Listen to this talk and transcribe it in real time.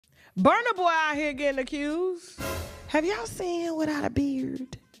Burna Boy out here getting accused. Have y'all seen him without a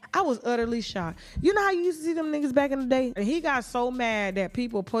beard? I was utterly shocked. You know how you used to see them niggas back in the day? And he got so mad that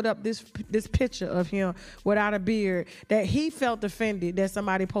people put up this picture of him without a beard that he felt offended that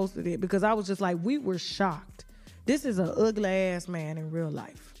somebody posted it, because I was just like, we were shocked. This is an ugly ass man in real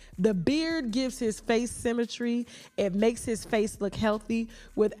life. The beard gives his face symmetry. It makes his face look healthy.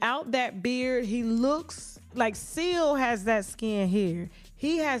 Without that beard, he looks like Seal has that skin here.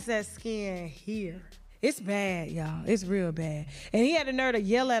 He has that skin here. It's bad, y'all. It's real bad. And he had the nerve to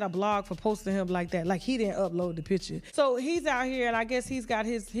yell at a blog for posting him like that. Like he didn't upload the picture. So he's out here, and I guess he's got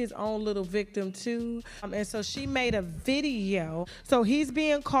his own little victim too. And so she made a video. So he's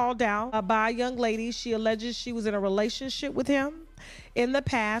being called out by a young lady. She alleges she was in a relationship with him in the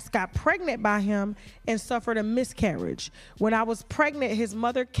past, got pregnant by him, and suffered a miscarriage. When I was pregnant, his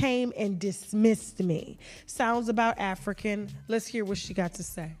mother came and dismissed me. Sounds about African. Let's hear what she got to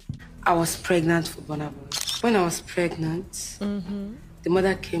say. I was pregnant for Burna Boy. When I was pregnant, the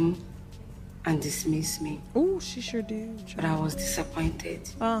mother came and dismissed me. Oh, she sure did. But I was disappointed.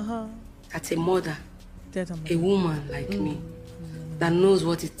 That a mother, That's a woman like me, that knows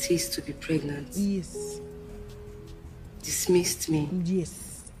what it is to be pregnant, yes, dismissed me. yes.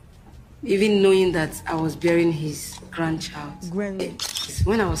 Even knowing that I was bearing his grandchild.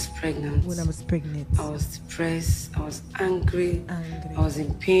 When I was pregnant, I was depressed, I was angry, I was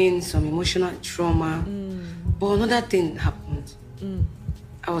in pain, some emotional trauma. But another thing happened.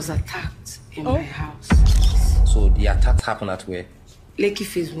 I was attacked in my house. So the attack happened at where? Lekki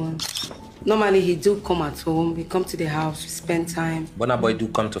Phase 1. Normally he do come at home, we come to the house, we spend time. Burna Boy do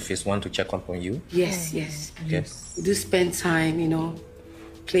come to Phase 1 to check up on you? Yes, yes. Okay. We do spend time, you know,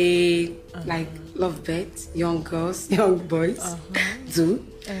 play like lovebirds, young girls, young boys do.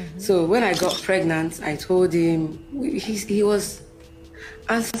 So when I got pregnant, I told him, he was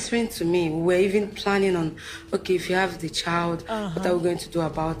answering to me. We were even planning on, okay, if you have the child, what are we going to do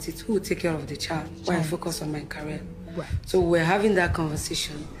about it? Who will take care of the child? While I focus on my career. Right. So we were having that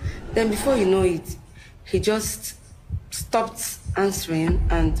conversation. Then before you know it, he just stopped answering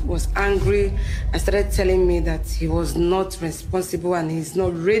and was angry and started telling me that he was not responsible and he's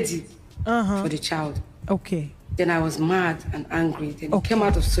not ready for the child. Okay. Then I was mad and angry. Then he came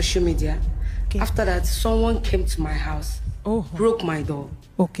out of social media. After that, someone came to my house, broke my door,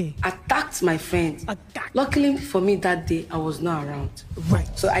 attacked my friend. Luckily for me that day, I was not around.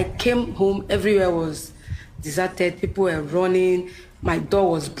 Right. So I came home, everywhere was deserted, people were running, my door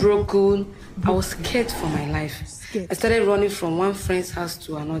was broken. I was scared for my life. I started running from one friend's house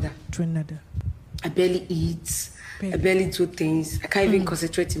to another. I barely eat, I barely do things. I can't even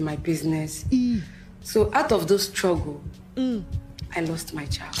concentrate in my business. So out of those struggle, I lost my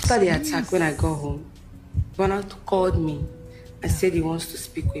child. After the attack, when I got home, Burna called me and said he wants to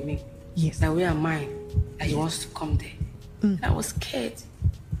speak with me. Yes. That where am I? That he wants to come there. I was scared.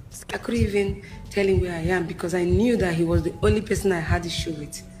 I couldn't even tell him where I am because I knew that he was the only person I had issue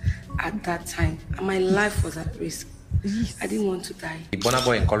with at that time. And my life was at risk. I didn't want to die. Did Burna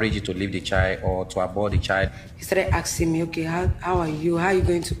Boy encourage you to leave the child or to abort the child? He started asking me, okay, how are you? How are you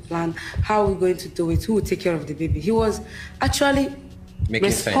going to plan? How are we going to do it? Who will take care of the baby? He was actually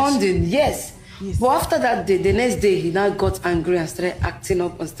responding, yes. But after that day, the next day, he now got angry and started acting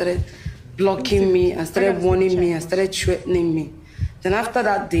up and started blocking me and started warning me and started threatening me. Then after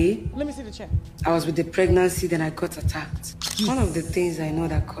that day, let me see the chat. I was with the pregnancy, then I got attacked. One of the things I know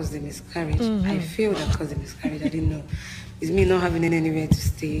that caused the miscarriage, I feel that caused the miscarriage, I didn't know, is me not having anywhere to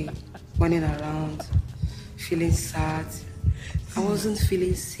stay, running around, feeling sad. I wasn't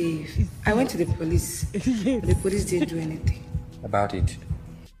feeling safe. I went to the police. The police didn't do anything about it.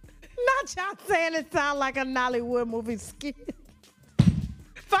 Not y'all saying it sound like a Nollywood movie skit.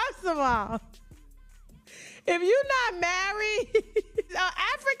 First of all, if you're not married, an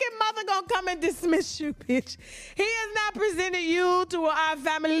African mother gonna come and dismiss you, bitch. He has not presented you to our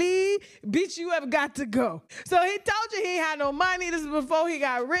family. Bitch, you have got to go. So he told you he had no money. This is before he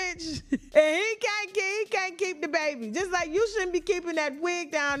got rich. And he can't keep the baby. Just like you shouldn't be keeping that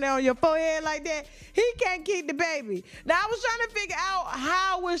wig down there on your forehead like that. He can't keep the baby. Now, I was trying to figure out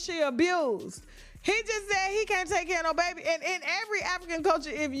how was she abused. He just said he can't take care of no baby. And in every African culture,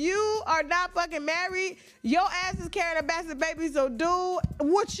 if you are not fucking married, your ass is carrying a basket baby. So do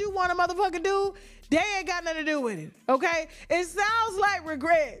what you want to motherfucker do. They ain't got nothing to do with it, okay? It sounds like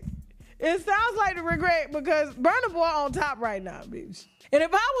regret. It sounds like the regret because Burna Boy on top right now, bitch. And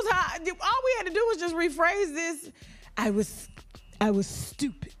if I was high, all we had to do was just rephrase this. I was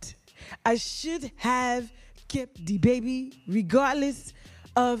stupid. I should have kept the baby regardless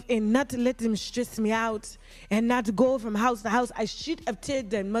and not to let them stress me out and not to go from house to house. I should have told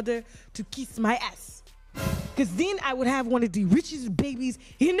their mother to kiss my ass. Because then I would have one of the richest babies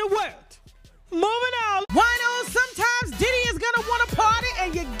in the world. Moving on. Wino, sometimes Diddy is going to want to party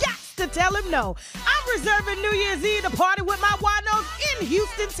and you got to tell him no. I'm reserving New Year's Eve to party with my winos in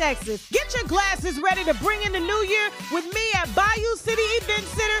Houston, Texas. Get your glasses ready to bring in the new year with me at Bayou City Event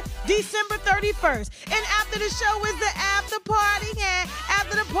Center December 31st. And after the show is the after party. And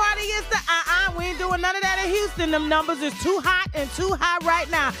after the party is the we ain't doing none of that in Houston. Them numbers is too hot and too high right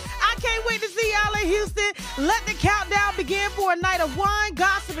now. I can't wait to see y'all in Houston. Let the countdown begin for a night of wine,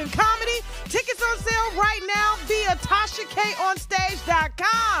 gossip, and comedy. Tickets on sale right now via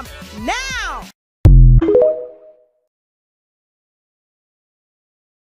TashaKOnStage.com. Now!